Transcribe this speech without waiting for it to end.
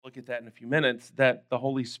look at that in a few minutes, that the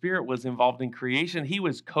Holy Spirit was involved in creation. He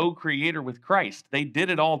was co-creator with Christ. They did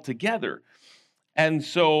it all together. And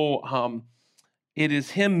so it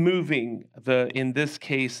is him moving in this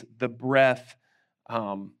case, the breath,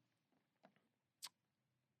 um,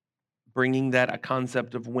 bringing that a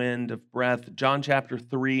concept of wind, of breath. John chapter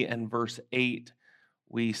 3 and verse 8,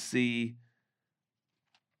 we see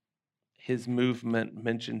his movement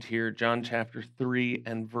mentioned here. John chapter 3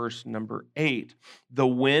 and verse number 8. The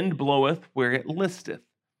wind bloweth where it listeth,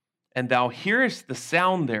 and thou hearest the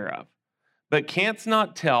sound thereof, but canst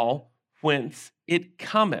not tell whence it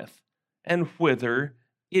cometh and whither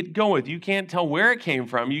it goeth. You can't tell where it came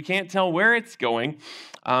from. You can't tell where it's going.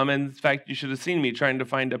 And in fact, you should have seen me trying to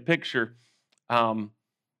find a picture. There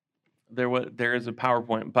is a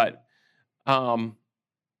PowerPoint, but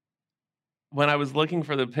when I was looking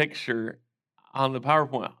for the picture on the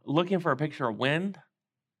PowerPoint, looking for a picture of wind,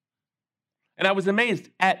 and I was amazed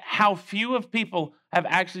at how few of people have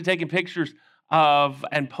actually taken pictures of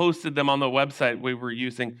and posted them on the website we were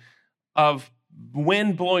using of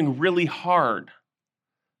wind blowing really hard.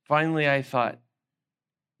 Finally, I thought,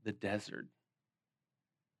 the desert,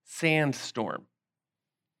 sandstorm.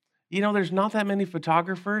 You know, there's not that many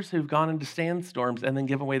photographers who've gone into sandstorms and then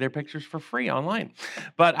give away their pictures for free online.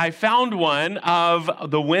 But I found one of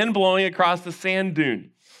the wind blowing across the sand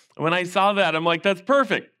dune. When I saw that, I'm like, that's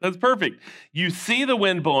perfect. That's perfect. You see the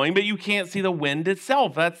wind blowing, but you can't see the wind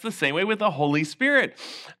itself. That's the same way with the Holy Spirit.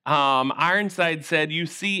 Ironside said, you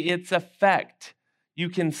see its effect. You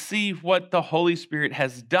can see what the Holy Spirit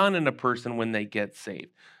has done in a person when they get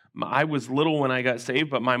saved. I was little when I got saved,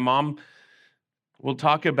 but my mom will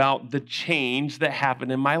talk about the change that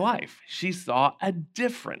happened in my life. She saw a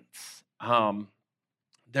difference.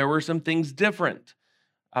 There were some things different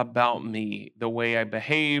about me, the way I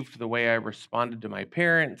behaved, the way I responded to my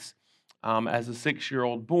parents. As a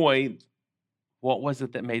 6-year-old boy, what was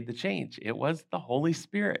it that made the change? It was the Holy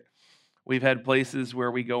Spirit. We've had places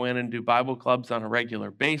where we go in and do Bible clubs on a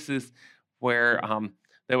regular basis where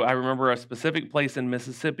I remember a specific place in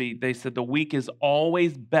Mississippi, they said the week is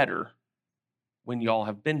always better when y'all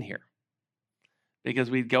have been here. Because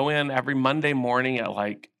we'd go in every Monday morning at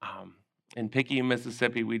in Picayune,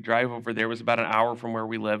 Mississippi. We'd drive over there. It was about an hour from where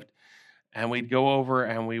we lived. And we'd go over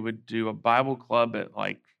and we would do a Bible club at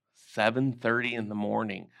 7:30 in the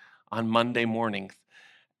morning on Monday mornings.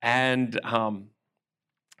 And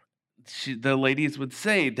the ladies would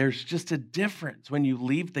say, there's just a difference when you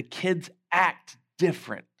leave, the kids act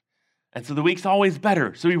different. And so the week's always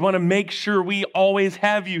better. So we want to make sure we always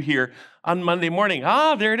have you here on Monday morning.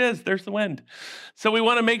 There it is. There's the wind. So we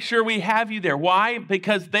want to make sure we have you there. Why?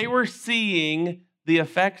 Because they were seeing the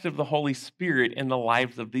effect of the Holy Spirit in the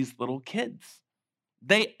lives of these little kids.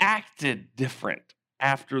 They acted different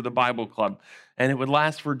after the Bible club, and it would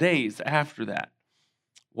last for days after that.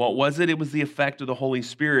 What was it? It was the effect of the Holy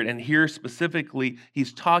Spirit. And here specifically,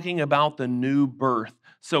 he's talking about the new birth.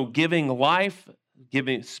 So giving life,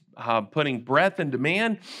 putting breath into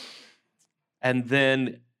man, and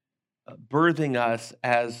then birthing us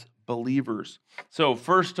as believers. So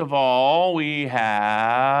first of all,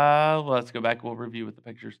 let's go back, we'll review with the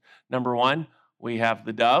pictures. Number 1, we have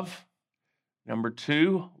the dove. Number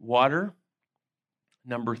 2, water.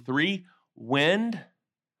 Number 3, wind.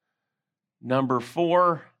 Number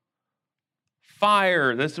 4,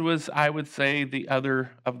 fire. This was, I would say, the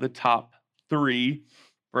other of the top 3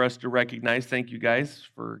 for us to recognize. Thank you guys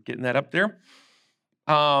for getting that up there.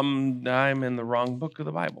 I'm in the wrong book of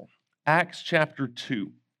the Bible. Acts chapter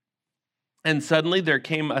 2. And suddenly there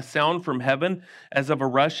came a sound from heaven as of a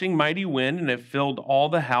rushing mighty wind, and it filled all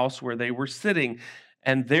the house where they were sitting.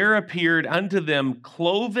 And there appeared unto them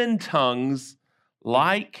cloven tongues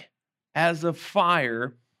like as of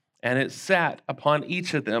fire, and it sat upon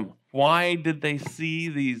each of them. Why did they see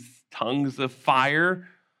these tongues of fire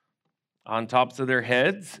on tops of their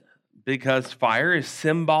heads? Because fire is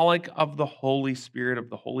symbolic of the Holy Spirit, of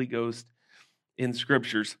the Holy Ghost in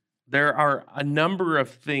scriptures. There are a number of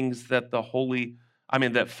things that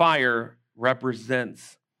that fire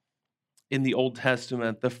represents in the Old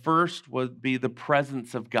Testament. The first would be the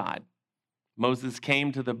presence of God. Moses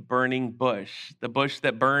came to the burning bush, the bush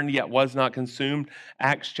that burned yet was not consumed,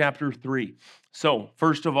 Acts chapter 3. So,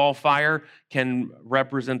 first of all, fire can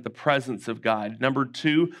represent the presence of God. Number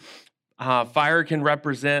 2, fire can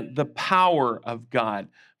represent the power of God.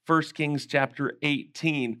 1 Kings chapter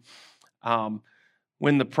 18.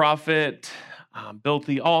 When the prophet built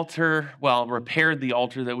the altar, repaired the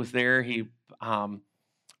altar that was there, he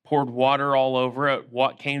poured water all over it.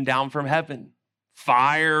 What came down from heaven?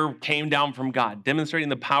 Fire came down from God, demonstrating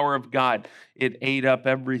the power of God. It ate up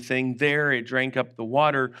everything there. It drank up the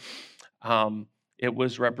water. It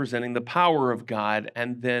was representing the power of God.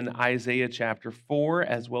 And then Isaiah chapter 4,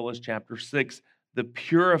 as well as chapter 6, the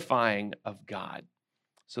purifying of God.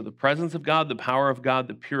 So the presence of God, the power of God,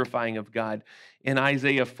 the purifying of God. In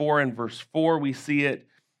Isaiah 4 and verse 4, we see it.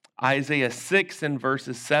 Isaiah 6 and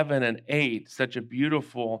verses 7 and 8, such a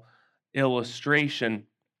beautiful illustration.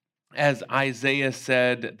 As Isaiah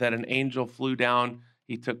said that an angel flew down,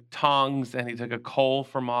 he took tongs and he took a coal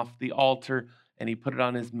from off the altar and he put it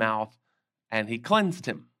on his mouth and he cleansed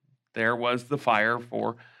him. There was the fire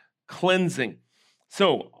for cleansing.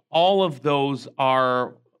 So all of those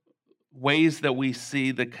are ways that we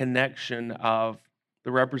see the connection of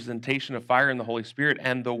the representation of fire in the Holy Spirit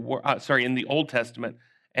and in the Old Testament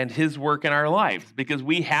and his work in our lives, because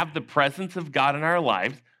we have the presence of God in our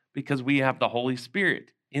lives because we have the Holy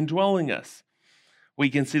Spirit indwelling us. We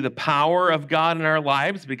can see the power of God in our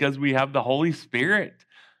lives because we have the Holy Spirit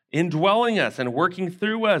indwelling us and working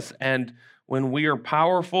through us. And when we are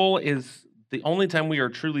powerful, is the only time we are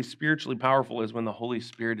truly spiritually powerful is when the Holy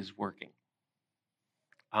Spirit is working.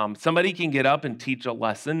 Somebody can get up and teach a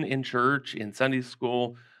lesson in church, in Sunday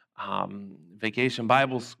school, vacation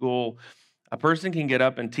Bible school. A person can get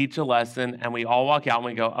up and teach a lesson, and we all walk out and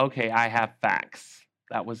we go, okay, I have facts.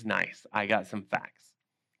 That was nice. I got some facts.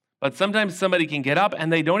 But sometimes somebody can get up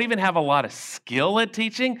and they don't even have a lot of skill at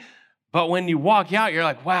teaching. But when you walk out, you're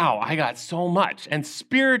like, wow, I got so much. And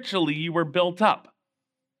spiritually, you were built up.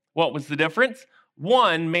 What was the difference?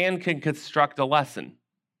 One, man can construct a lesson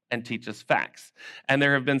and teach us facts. And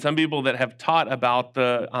there have been some people that have taught about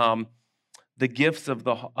the gifts of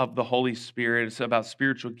the Holy Spirit, so about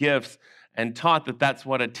spiritual gifts, and taught that that's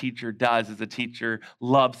what a teacher does, is a teacher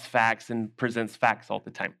loves facts and presents facts all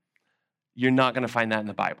the time. You're not going to find that in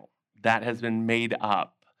the Bible. That has been made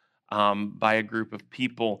up by a group of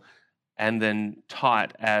people and then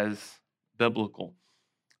taught as biblical.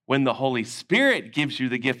 When the Holy Spirit gives you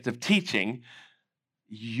the gift of teaching,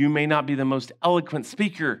 you may not be the most eloquent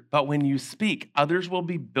speaker, but when you speak, others will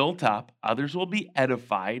be built up, others will be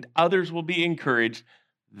edified, others will be encouraged.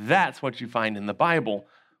 That's what you find in the Bible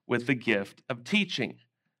with the gift of teaching.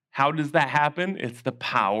 How does that happen? It's the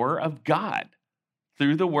power of God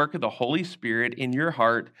through the work of the Holy Spirit in your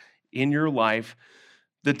heart, in your life.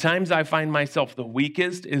 The times I find myself the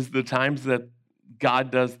weakest is the times that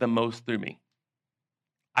God does the most through me.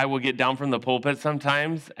 I will get down from the pulpit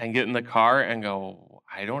sometimes and get in the car and go,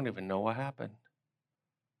 I don't even know what happened.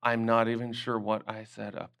 I'm not even sure what I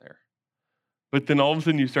said up there. But then all of a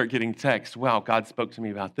sudden you start getting texts. Wow, God spoke to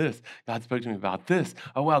me about this. God spoke to me about this.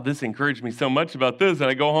 Oh, wow, this encouraged me so much about this. And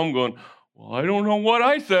I go home going, well, I don't know what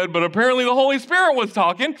I said, but apparently the Holy Spirit was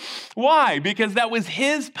talking. Why? Because that was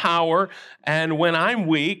his power. And when I'm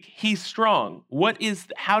weak, he's strong.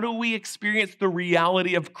 How do we experience the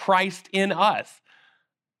reality of Christ in us?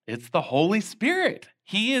 It's the Holy Spirit.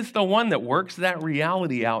 He is the one that works that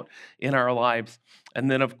reality out in our lives. And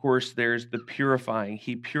then, of course, there's the purifying.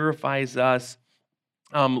 He purifies us.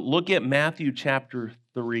 Look at Matthew chapter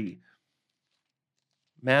 3.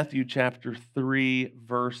 Matthew chapter 3,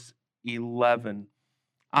 verse 11.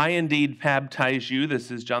 I indeed baptize you, this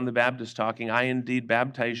is John the Baptist talking, I indeed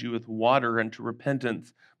baptize you with water unto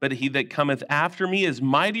repentance, but he that cometh after me is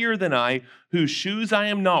mightier than I, whose shoes I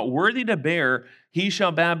am not worthy to bear. He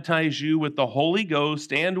shall baptize you with the Holy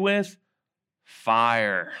Ghost and with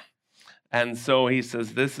fire. And so he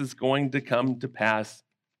says, this is going to come to pass,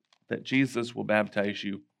 that Jesus will baptize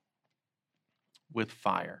you with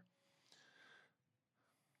fire.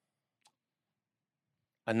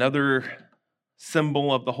 Another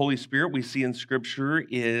symbol of the Holy Spirit we see in Scripture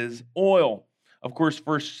is oil. Of course,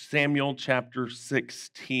 1 Samuel chapter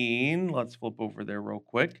 16. Let's flip over there real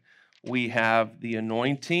quick. We have the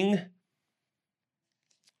anointing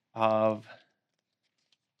of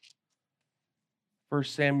 1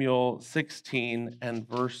 Samuel 16 and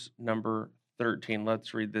verse number 13.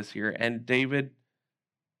 Let's read this here. And David,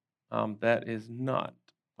 that is not,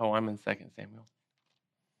 I'm in 2 Samuel.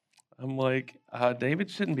 I'm like, David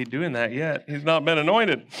shouldn't be doing that yet. He's not been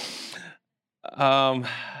anointed. 1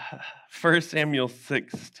 Samuel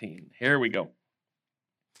 16. Here we go.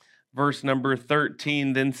 Verse number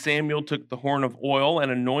 13. Then Samuel took the horn of oil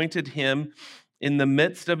and anointed him in the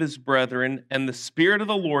midst of his brethren, and the Spirit of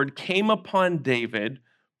the Lord came upon David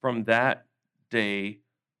from that day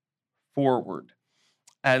forward.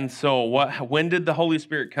 And so when did the Holy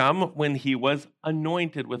Spirit come? When he was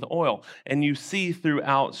anointed with oil. And you see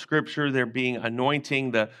throughout Scripture there being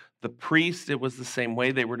anointing. The priest, it was the same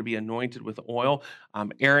way. They were to be anointed with oil.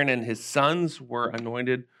 Aaron and his sons were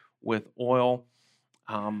anointed with oil.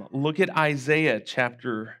 Look at Isaiah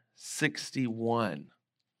chapter 61.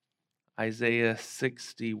 Isaiah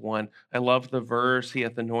 61. I love the verse, He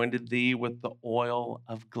hath anointed thee with the oil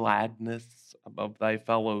of gladness above thy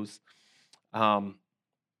fellows. Look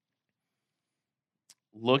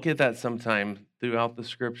at that sometime throughout the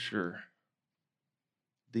scripture.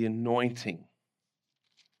 The anointing.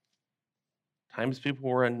 Times people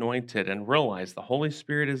were anointed and realized the Holy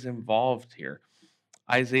Spirit is involved here.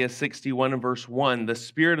 Isaiah 61 and verse 1, the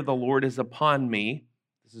Spirit of the Lord is upon me.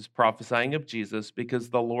 This is prophesying of Jesus, because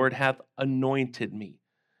the Lord hath anointed me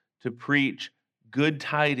to preach good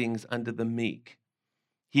tidings unto the meek.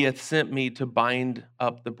 He hath sent me to bind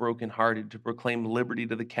up the brokenhearted, to proclaim liberty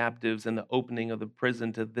to the captives and the opening of the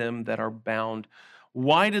prison to them that are bound.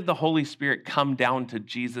 Why did the Holy Spirit come down to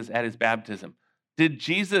Jesus at his baptism? Did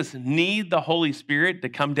Jesus need the Holy Spirit to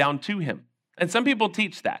come down to him? And some people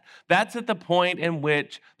teach that. That's at the point in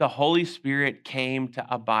which the Holy Spirit came to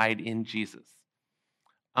abide in Jesus.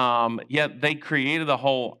 Yet they created the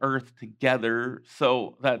whole earth together,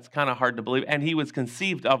 so that's kind of hard to believe. And he was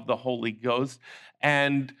conceived of the Holy Ghost.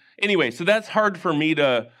 And anyway, so that's hard for me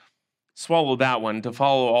to swallow that one, to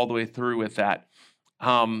follow all the way through with that.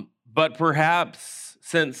 But perhaps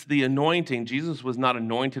since the anointing, Jesus was not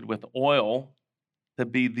anointed with oil to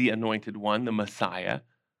be the anointed one, the Messiah.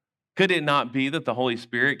 Could it not be that the Holy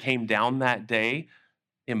Spirit came down that day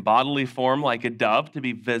in bodily form like a dove to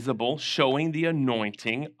be visible, showing the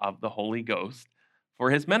anointing of the Holy Ghost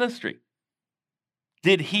for his ministry?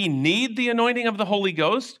 Did he need the anointing of the Holy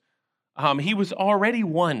Ghost? He was already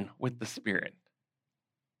one with the Spirit,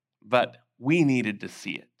 but we needed to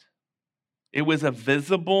see it. It was a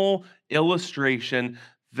visible illustration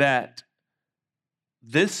that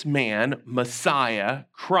this man, Messiah,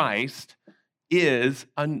 Christ, is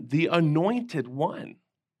the anointed one.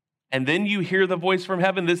 And then you hear the voice from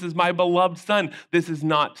heaven, this is my beloved son. This is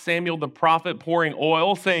not Samuel the prophet pouring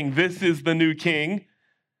oil saying, this is the new king.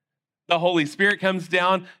 The Holy Spirit comes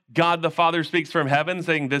down. God the Father speaks from heaven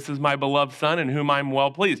saying, this is my beloved son in whom I'm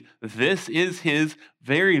well pleased. This is his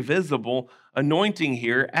very visible anointing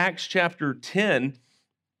here. Acts chapter 10.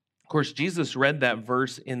 Of course, Jesus read that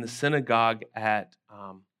verse in the synagogue at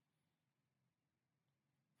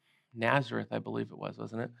Nazareth, I believe it was,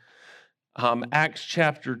 wasn't it? Acts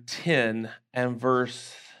chapter 10 and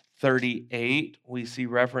verse 38, we see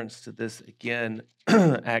reference to this again.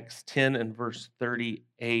 Acts 10 and verse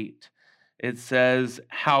 38. It says,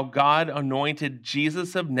 how God anointed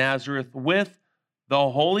Jesus of Nazareth with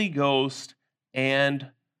the Holy Ghost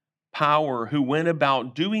and power, who went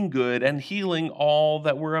about doing good and healing all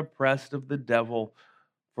that were oppressed of the devil,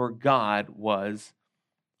 for God was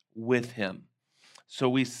with him. So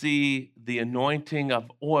we see the anointing of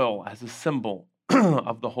oil as a symbol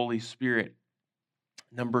of the Holy Spirit.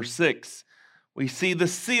 Number 6, we see the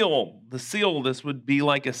seal. The seal, this would be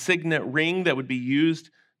like a signet ring that would be used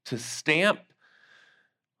to stamp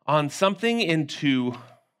on something into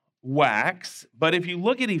wax. But if you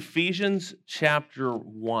look at Ephesians chapter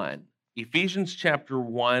 1,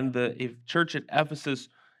 the church at Ephesus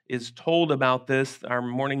is told about this. Our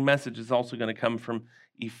morning message is also going to come from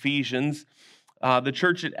Ephesians. The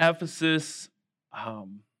church at Ephesus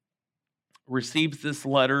receives this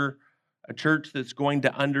letter, a church that's going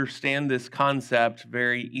to understand this concept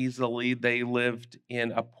very easily. They lived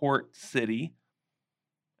in a port city,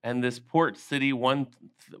 and this port city, one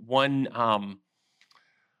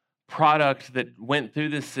product that went through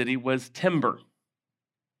the city was timber.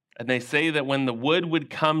 And they say that when the wood would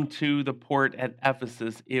come to the port at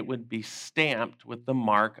Ephesus, it would be stamped with the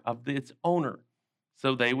mark of its owner.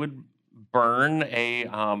 So they would burn a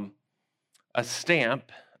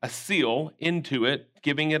stamp, a seal into it,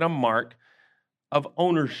 giving it a mark of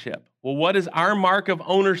ownership. Well, what is our mark of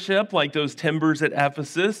ownership, like those timbers at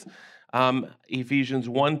Ephesus? Ephesians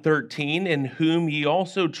 1:13, in whom ye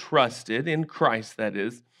also trusted, in Christ that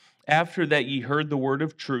is, after that ye heard the word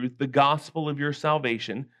of truth, the gospel of your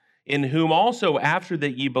salvation, in whom also after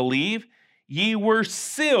that ye believe, ye were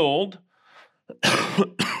sealed.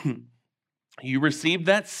 You received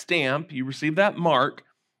that stamp, you received that mark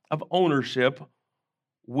of ownership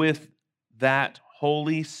with that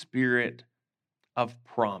Holy Spirit of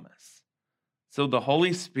promise. So the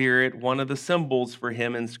Holy Spirit, one of the symbols for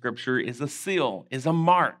him in Scripture is a seal, is a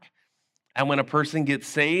mark. And when a person gets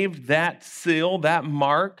saved, that seal, that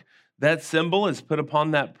mark, that symbol is put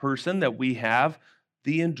upon that person, that we have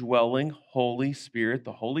the indwelling Holy Spirit,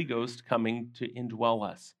 the Holy Ghost coming to indwell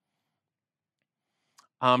us.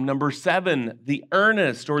 Number 7, the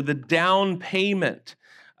earnest or the down payment.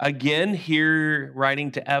 Again, here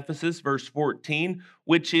writing to Ephesus, verse 14,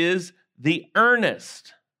 which is the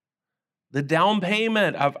earnest. the down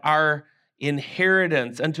payment of our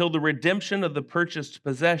inheritance until the redemption of the purchased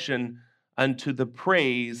possession unto the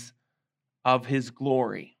praise of his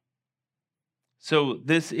glory. So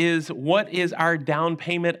this is what is our down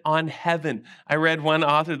payment on heaven. I read one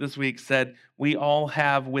author this week said, we all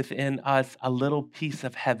have within us a little piece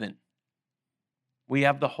of heaven. We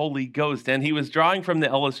have the Holy Ghost. And he was drawing from the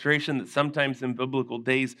illustration that sometimes in biblical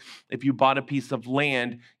days, if you bought a piece of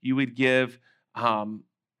land, you would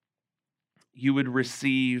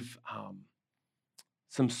receive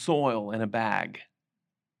some soil in a bag.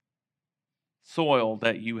 Soil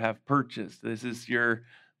that you have purchased. This is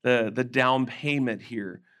the down payment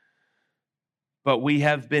here. But we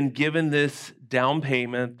have been given this down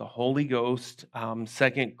payment, the Holy Ghost,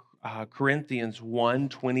 2 Corinthians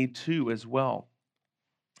 1:22 as well.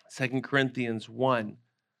 2 Corinthians 1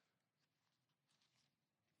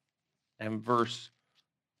 and verse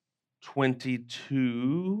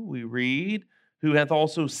 22, we read, who hath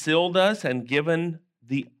also sealed us and given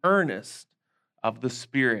the earnest of the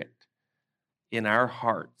Spirit in our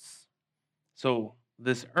hearts. So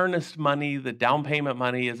this earnest money, the down payment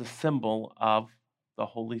money, is a symbol of the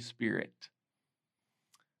Holy Spirit.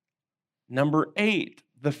 Number 8,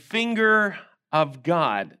 the finger of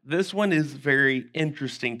God. This one is very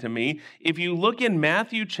interesting to me. If you look in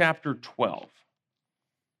Matthew chapter 12,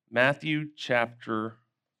 Matthew chapter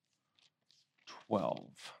 12.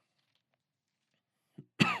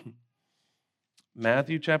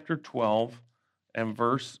 Matthew chapter 12 and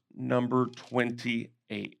verse number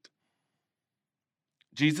 28.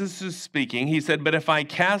 Jesus is speaking. He said, but if I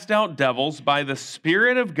cast out devils by the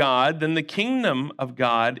Spirit of God, then the kingdom of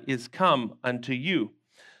God is come unto you.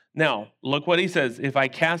 Now, look what he says. If I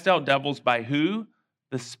cast out devils by who?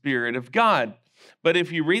 The Spirit of God. But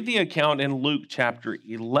if you read the account in Luke chapter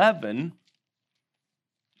 11,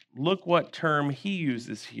 look what term he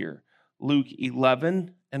uses here. Luke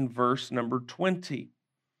 11 and verse number 20.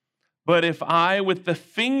 But if I, with the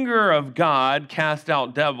finger of God, cast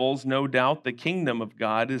out devils, no doubt the kingdom of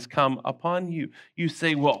God is come upon you. You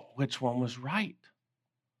say, well, which one was right?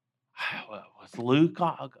 Was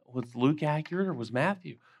Luke accurate or was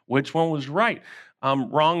Matthew? Which one was right?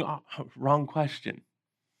 Wrong question.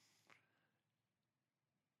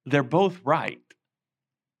 They're both right.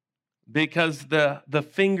 Because the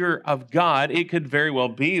finger of God, it could very well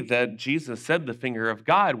be that Jesus said the finger of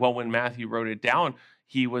God. Well, when Matthew wrote it down,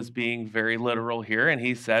 he was being very literal here, and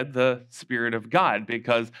he said the Spirit of God,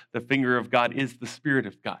 because the finger of God is the Spirit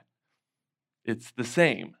of God. It's the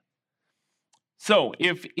same. So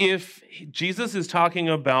if Jesus is talking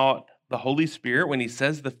about the Holy Spirit when he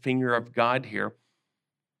says the finger of God here,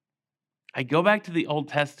 I go back to the Old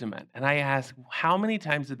Testament and I ask, how many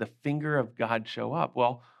times did the finger of God show up?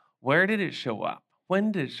 Well, where did it show up?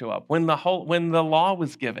 When did it show up? When the law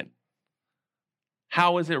was given.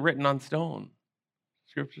 How was it written on stone?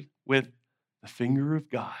 Scripture, with the finger of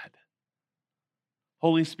God.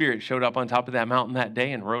 Holy Spirit showed up on top of that mountain that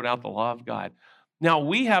day and wrote out the law of God. Now,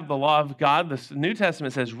 we have the law of God, the New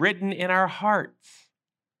Testament says, written in our hearts.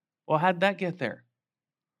 Well, how did that get there?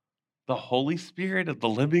 The Holy Spirit of the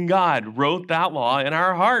living God wrote that law in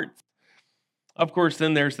our hearts. Of course,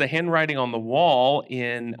 then there's the handwriting on the wall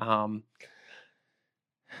in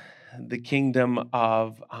the kingdom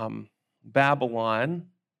of Babylon.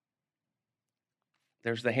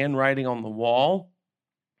 There's the handwriting on the wall.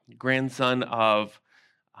 Grandson of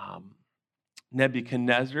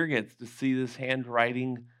Nebuchadnezzar gets to see this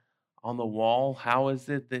handwriting on the wall. How is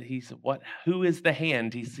it that who is the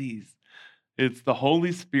hand he sees? It's the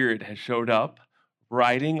Holy Spirit has showed up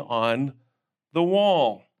writing on the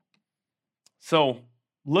wall. So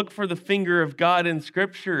look for the finger of God in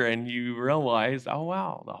Scripture and you realize, oh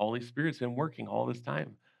wow, the Holy Spirit's been working all this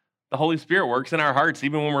time. The Holy Spirit works in our hearts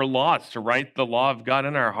even when we're lost to write the law of God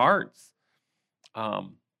in our hearts. The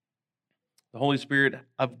Holy Spirit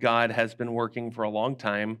of God has been working for a long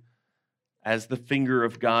time as the finger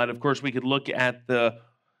of God. Of course, we could look at the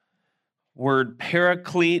word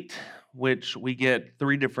paraclete, which we get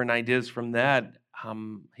 3 different ideas from that.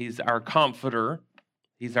 He's our comforter.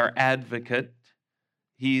 He's our advocate.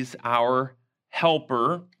 He's our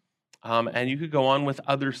helper. And you could go on with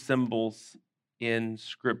other symbols in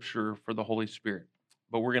Scripture for the Holy Spirit.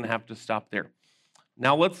 But we're going to have to stop there.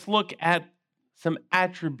 Now let's look at some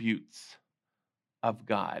attributes of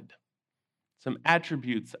God. Some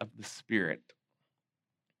attributes of the Spirit.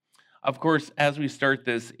 Of course, as we start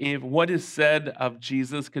this, if what is said of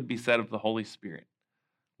Jesus could be said of the Holy Spirit.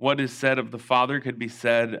 What is said of the Father could be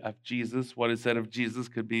said of Jesus. What is said of Jesus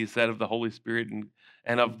could be said of the Holy Spirit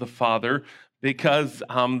and of the Father, because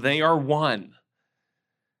they are one.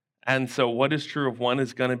 And so what is true of one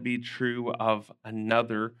is going to be true of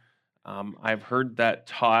another. I've heard that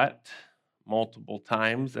taught multiple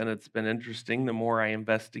times, and it's been interesting. The more I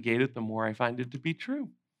investigate it, the more I find it to be true.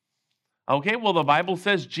 Okay, well, the Bible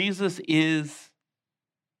says Jesus is,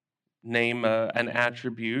 name an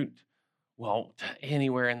attribute. Well,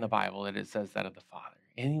 anywhere in the Bible that it says that of the Father,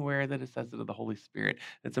 anywhere that it says it of the Holy Spirit.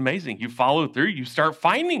 It's amazing. You follow through, you start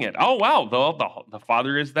finding it. Oh, wow, the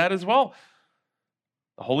Father is that as well.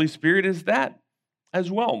 The Holy Spirit is that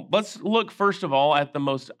as well. Let's look first of all at the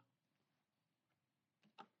most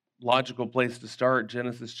logical place to start,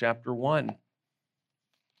 Genesis chapter 1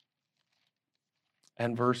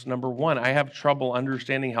 and verse number 1. I have trouble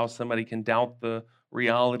understanding how somebody can doubt the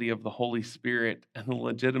reality of the Holy Spirit and the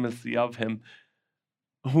legitimacy of him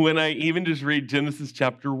when I even just read Genesis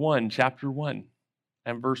chapter 1 and chapter 1.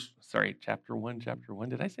 Did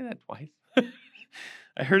I say that twice?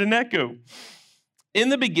 I heard an echo. In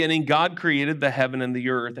the beginning, God created the heaven and the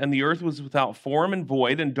earth was without form and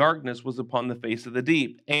void, and darkness was upon the face of the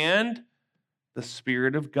deep. And the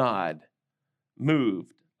Spirit of God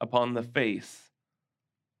moved upon the face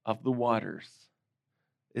of the waters.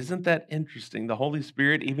 Isn't that interesting? The Holy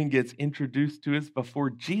Spirit even gets introduced to us before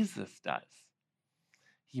Jesus does.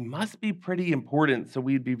 He must be pretty important, so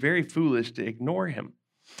we'd be very foolish to ignore him.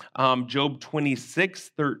 Job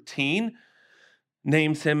 26:13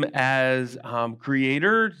 names him as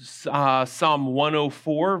creator. Psalm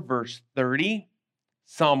 104, verse 30.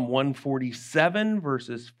 Psalm 147,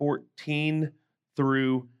 verses 14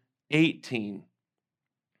 through 18.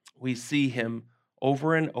 We see him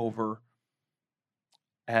over and over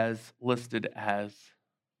as listed as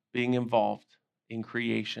being involved in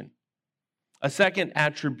creation. A second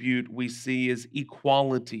attribute we see is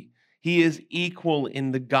equality. He is equal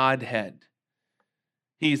in the Godhead.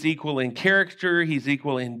 He's equal in character, he's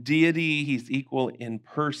equal in deity, he's equal in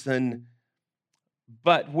person.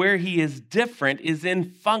 But where he is different is in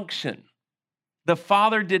function. The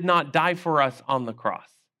Father did not die for us on the cross.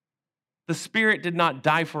 The Spirit did not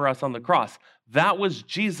die for us on the cross. That was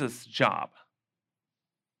Jesus' job.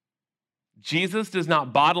 Jesus does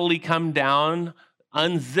not bodily come down,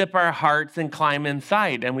 unzip our hearts, and climb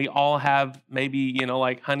inside. And we all have maybe,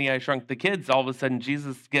 like Honey, I Shrunk the Kids. All of a sudden,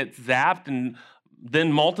 Jesus gets zapped and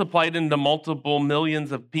then multiplied into multiple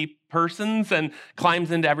millions of persons and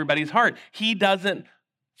climbs into everybody's heart. He doesn't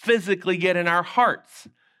physically get in our hearts.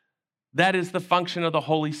 That is the function of the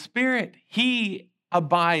Holy Spirit. He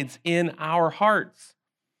abides in our hearts.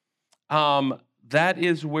 That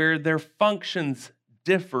is where their functions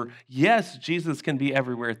differ. Yes, Jesus can be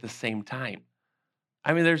everywhere at the same time.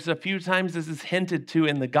 I mean, there's a few times this is hinted to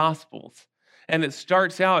in the Gospels. And it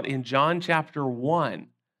starts out in John chapter 1,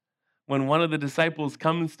 when one of the disciples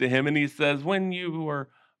comes to him and he says, when you were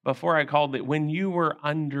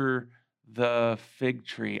under the fig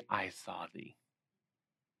tree, I saw thee.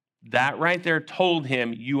 That right there told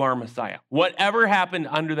him, you are Messiah. Whatever happened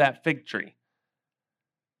under that fig tree,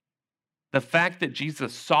 the fact that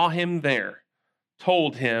Jesus saw him there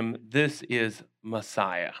told him this is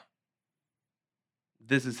Messiah.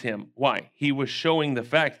 This is him. Why? He was showing the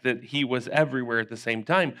fact that he was everywhere at the same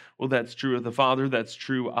time. Well, that's true of the Father. That's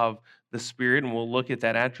true of the Spirit. And we'll look at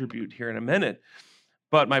that attribute here in a minute.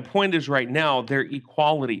 But my point is right now, their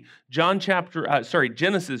equality.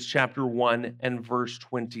 Genesis chapter 1 and verse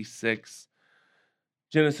 26.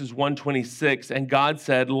 Genesis 1:26. And God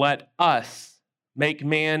said, let us make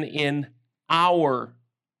man in our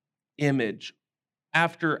image,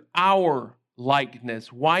 after our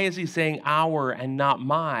likeness. Why is he saying our and not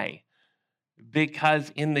my?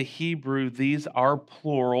 Because in the Hebrew, these are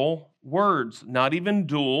plural words, not even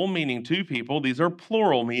dual, meaning two people. These are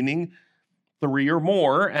plural, meaning three or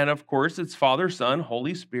more. And of course, it's Father, Son,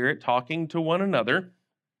 Holy Spirit talking to one another.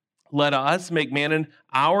 Let us make man in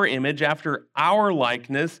our image, after our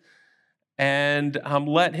likeness, and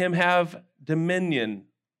let him have dominion.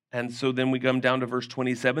 And so then we come down to verse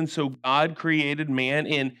 27. So God created man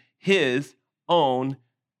in his own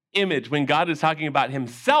image. When God is talking about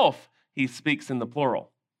himself, he speaks in the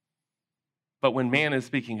plural. But when man is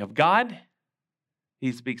speaking of God,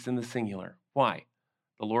 he speaks in the singular. Why?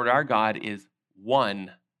 The Lord our God is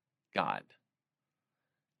one God.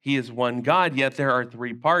 He is one God, yet there are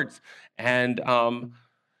three parts. And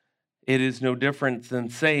it is no different than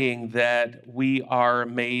saying that we are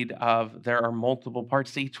made of, there are multiple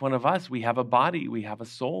parts to each one of us. We have a body, we have a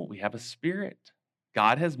soul, we have a spirit.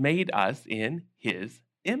 God has made us in his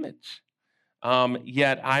image.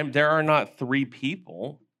 Yet there are not three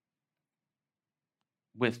people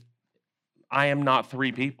I am not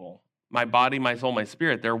three people. My body, my soul, my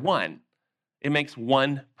spirit, they're one. It makes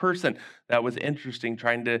one person. That was interesting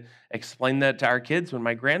trying to explain that to our kids when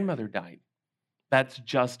my grandmother died. That's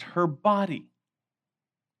just her body.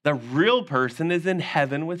 The real person is in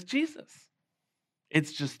heaven with Jesus.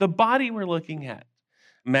 It's just the body we're looking at.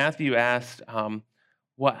 Matthew asked,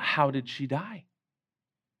 how did she die?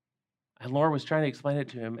 And Laura was trying to explain it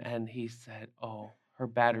to him, and he said, oh, her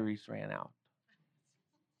batteries ran out.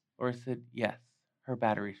 Laura said, yes, her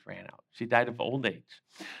batteries ran out. She died of old age.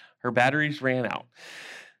 Her batteries ran out.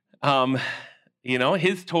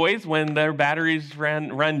 His toys, when their batteries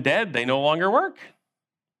run dead, they no longer work.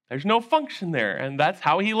 There's no function there. And that's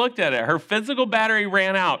how he looked at it. Her physical battery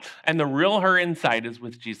ran out, and the real her inside is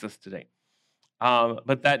with Jesus today.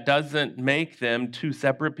 But that doesn't make them two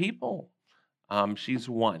separate people. She's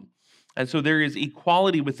one. And so there is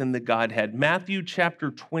equality within the Godhead. Matthew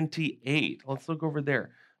chapter 28. Let's look over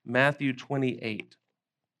there. Matthew 28.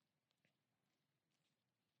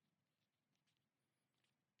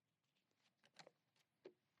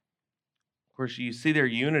 Of course, you see their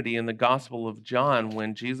unity in the Gospel of John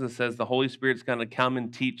when Jesus says the Holy Spirit's going to come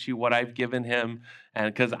and teach you what I've given him,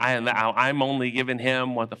 and because I'm only giving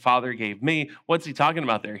him what the Father gave me. What's he talking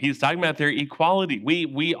about there? He's talking about their equality.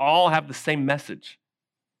 We all have the same message.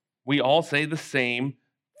 We all say the same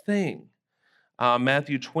thing.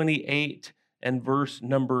 Matthew 28 and verse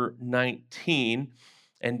number 19.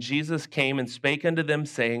 And Jesus came and spake unto them,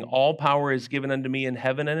 saying, all power is given unto me in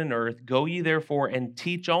heaven and in earth. Go ye therefore and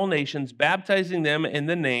teach all nations, baptizing them in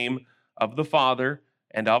the name of the Father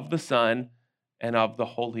and of the Son and of the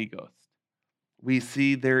Holy Ghost. We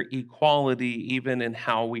see their equality even in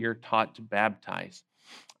how we are taught to baptize.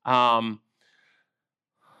 Let's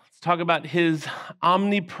talk about his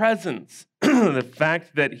omnipresence, the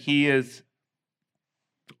fact that he is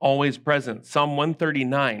always present. Psalm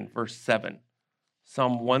 139, verse 7.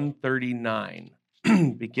 Psalm 139,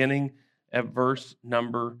 beginning at verse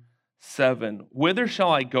number 7. Whither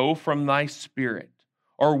shall I go from thy spirit?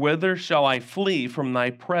 Or whither shall I flee from thy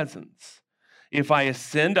presence? If I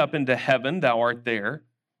ascend up into heaven, thou art there.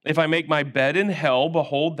 If I make my bed in hell,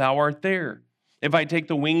 behold, thou art there. If I take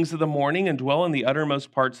the wings of the morning and dwell in the uttermost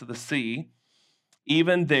parts of the sea,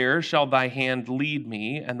 even there shall thy hand lead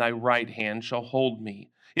me, and thy right hand shall hold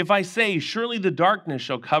me. If I say, surely the darkness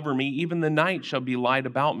shall cover me, even the night shall be light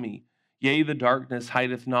about me. Yea, the darkness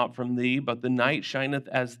hideth not from thee, but the night shineth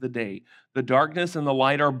as the day. The darkness and the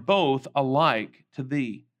light are both alike to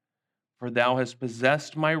thee. For thou hast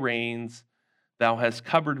possessed my reins, thou hast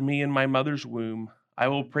covered me in my mother's womb. I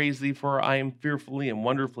will praise thee, for I am fearfully and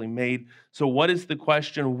wonderfully made. So what is the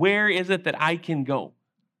question? Where is it that I can go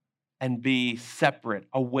and be separate,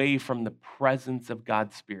 away from the presence of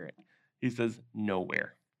God's Spirit? He says,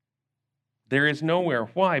 nowhere. There is nowhere.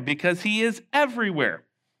 Why? Because he is everywhere.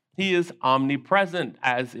 He is omnipresent,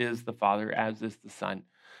 as is the Father, as is the Son.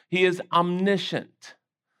 He is omniscient.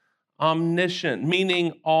 Omniscient,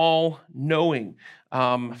 meaning all-knowing.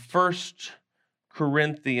 1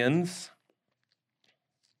 Corinthians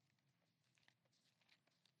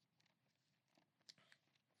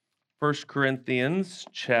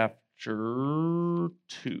chapter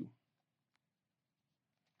 2.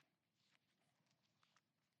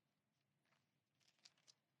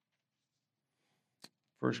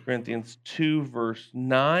 1 Corinthians 2, verse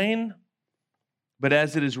 9. But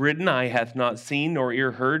as it is written, eye hath not seen, nor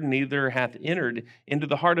ear heard, neither hath entered into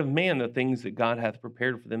the heart of man the things that God hath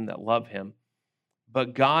prepared for them that love him.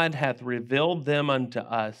 But God hath revealed them unto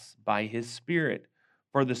us by his Spirit.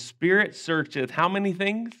 For the Spirit searcheth how many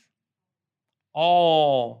things?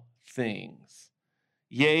 All things.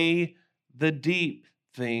 Yea, the deep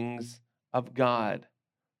things of God.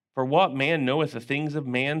 For what man knoweth the things of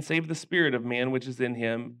man, save the Spirit of man which is in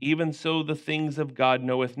him? Even so the things of God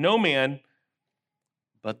knoweth no man,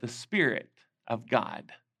 but the Spirit of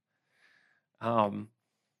God.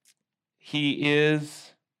 He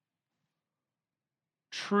is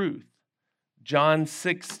truth. John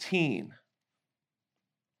 16.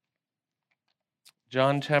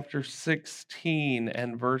 John chapter 16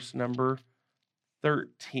 and verse number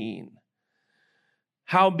 13.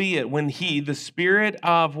 Howbeit, when he, the Spirit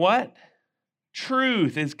of what?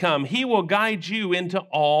 Truth is come, he will guide you into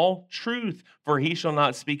all truth. For he shall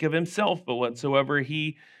not speak of himself, but whatsoever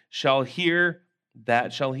he shall hear,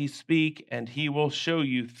 that shall he speak, and he will show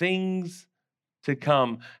you things to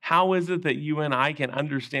come. How is it that you and I can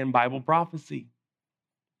understand Bible prophecy?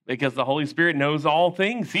 Because the Holy Spirit knows all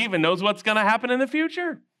things. He even knows what's going to happen in the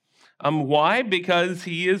future. Why? Because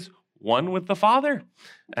he is one with the Father.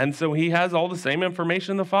 And so he has all the same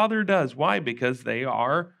information the Father does. Why? Because they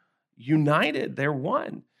are united. They're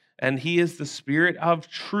one. And he is the Spirit of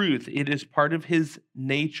truth. It is part of his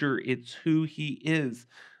nature. It's who he is.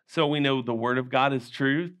 So we know the Word of God is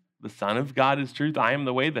truth. The Son of God is truth. I am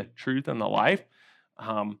the way, the truth, and the life.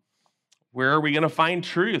 Where are we going to find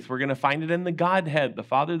truth? We're going to find it in the Godhead, the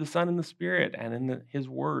Father, the Son, and the Spirit, and in his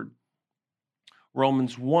Word.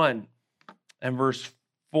 Romans 1 and verse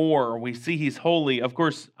 4, we see he's holy. Of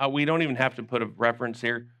course, we don't even have to put a reference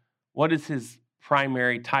here. What is his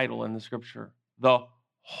primary title in the Scripture? The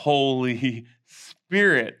Holy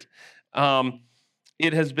Spirit.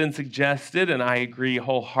 It has been suggested, and I agree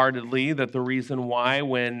wholeheartedly, that the reason why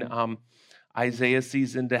when Isaiah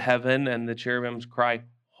sees into heaven and the cherubims cry,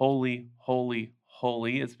 holy, holy,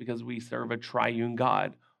 holy, is because we serve a triune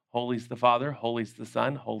God. Holy's the Father, holy's the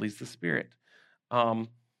Son, holy's the Spirit.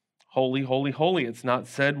 Holy, holy, holy. It's not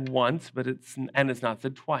said once, but it's not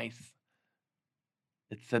said twice.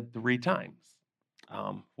 It's said 3 times.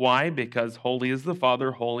 Why? Because holy is the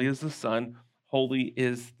Father, holy is the Son, holy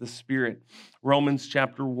is the Spirit. Romans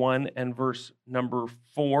chapter 1 and verse number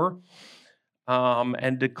 4.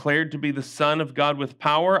 And declared to be the Son of God with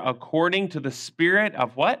power according to the Spirit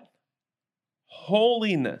of what?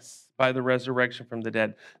 Holiness by the resurrection from the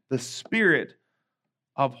dead. The Spirit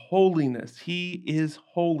of holiness. He is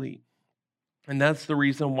holy. And that's the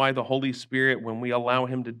reason why the Holy Spirit, when we allow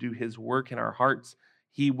him to do his work in our hearts,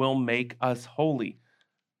 he will make us holy.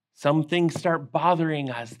 Some things start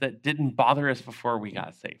bothering us that didn't bother us before we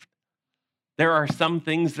got saved. There are some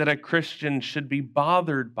things that a Christian should be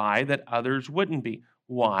bothered by that others wouldn't be.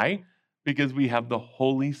 Why? Because we have the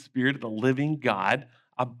Holy Spirit of the living God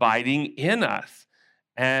abiding in us,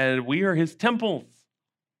 and we are his temples.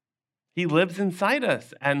 He lives inside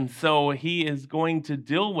us, and so he is going to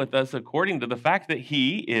deal with us according to the fact that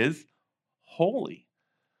he is holy.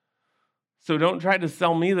 So don't try to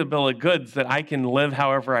sell me the bill of goods that I can live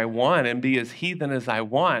however I want and be as heathen as I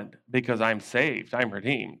want because I'm saved, I'm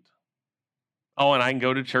redeemed. Oh, and I can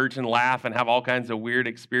go to church and laugh and have all kinds of weird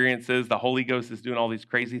experiences. The Holy Ghost is doing all these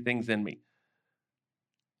crazy things in me.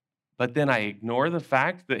 But then I ignore the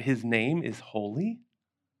fact that his name is holy.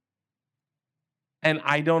 And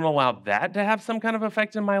I don't allow that to have some kind of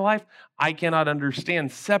effect in my life. I cannot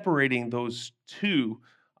understand separating those two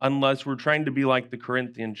unless we're trying to be like the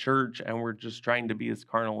Corinthian church and we're just trying to be as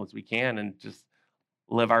carnal as we can and just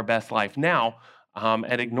live our best life now.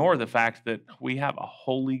 And ignore the fact that we have a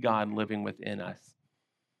holy God living within us.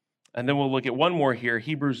 And then we'll look at one more here,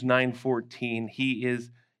 Hebrews 9:14. He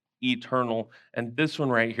is eternal. And this one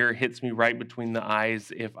right here hits me right between the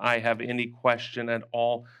eyes. If I have any question at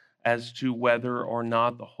all as to whether or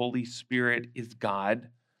not the Holy Spirit is God,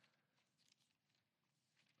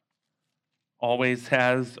 always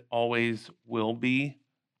has, always will be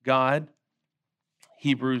God.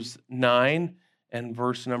 Hebrews 9 and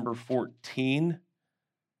verse number 14.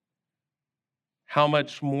 How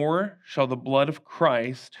much more shall the blood of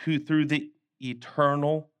Christ, who through the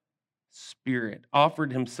eternal Spirit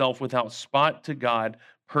offered himself without spot to God,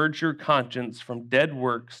 purge your conscience from dead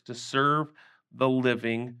works to serve the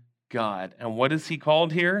living God? And what is he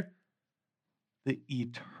called here? The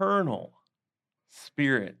eternal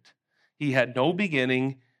Spirit. He had no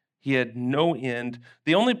beginning. He had no end.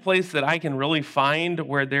 The only place that I can really find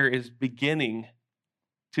where there is beginning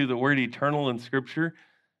to the word eternal in Scripture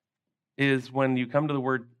is when you come to the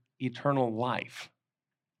word eternal life.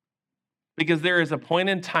 Because there is a point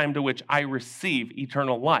in time to which I receive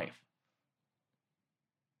eternal life.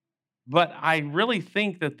 But I really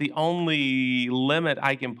think that the only limit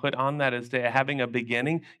I can put on that as to having a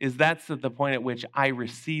beginning is that's at the point at which I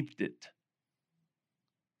received it.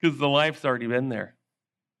 Because the life's already been there.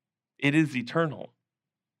 It is eternal.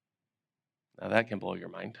 Now that can blow your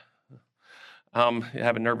mind. You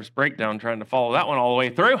have a nervous breakdown trying to follow that one all the way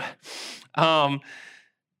through.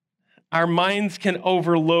 Our minds can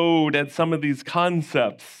overload at some of these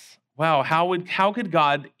concepts. Wow, how could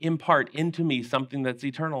God impart into me something that's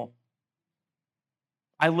eternal?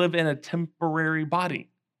 I live in a temporary body.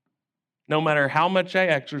 No matter how much I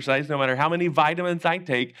exercise, no matter how many vitamins I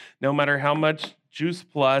take, no matter how much Juice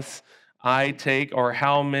Plus I take, or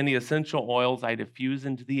how many essential oils I diffuse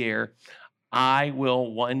into the air, I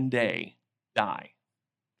will one day die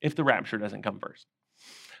if the rapture doesn't come first.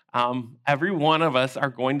 Every one of us are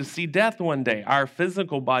going to see death one day. Our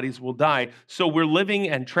physical bodies will die. So we're living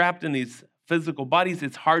and trapped in these physical bodies.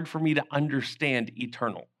 It's hard for me to understand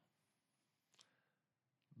eternal.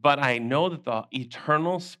 But I know that the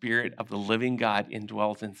eternal Spirit of the living God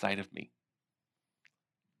indwells inside of me.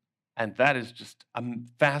 And that is just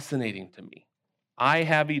fascinating to me. I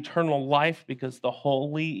have eternal life because the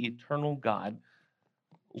holy, eternal God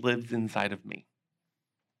lives inside of me.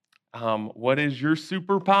 What is your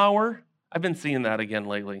superpower? I've been seeing that again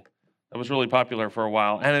lately. That was really popular for a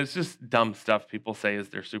while. And it's just dumb stuff people say is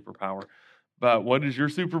their superpower. But what is your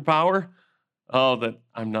superpower? Oh, that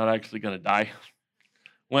I'm not actually going to die.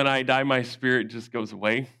 When I die, my spirit just goes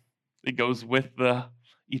away. It goes with the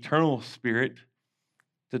eternal spirit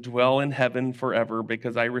to dwell in heaven forever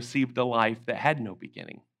because I received a life that had no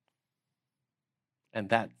beginning. And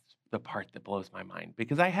that's the part that blows my mind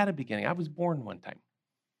because I had a beginning. I was born one time.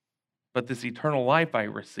 But this eternal life I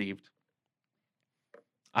received,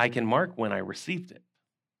 I can mark when I received it.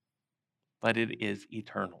 But it is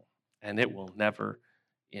eternal and it will never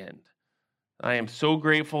end. I am so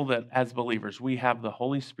grateful that as believers, we have the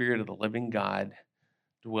Holy Spirit of the living God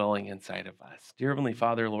dwelling inside of us. Dear Heavenly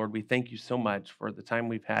Father, Lord, we thank you so much for the time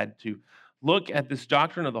we've had to look at this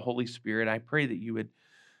doctrine of the Holy Spirit. I pray that you would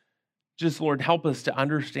just, Lord, help us to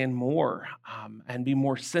understand more and be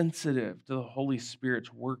more sensitive to the Holy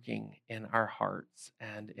Spirit's working in our hearts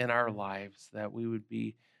and in our lives, that we would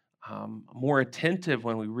be more attentive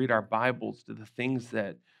when we read our Bibles to the things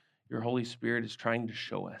that your Holy Spirit is trying to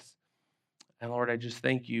show us. And Lord, I just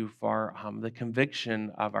thank you for the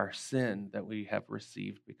conviction of our sin that we have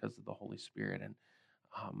received because of the Holy Spirit and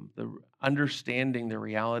the understanding the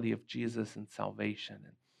reality of Jesus and salvation.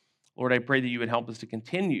 And Lord, I pray that you would help us to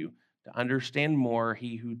continue to understand more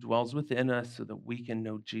he who dwells within us so that we can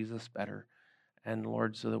know Jesus better. And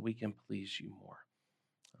Lord, so that we can please you more.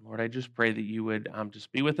 And Lord, I just pray that you would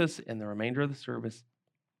just be with us in the remainder of the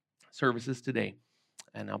services today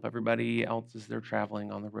and help everybody else as they're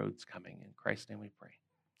traveling on the roads coming. In Christ's name we pray.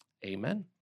 Amen.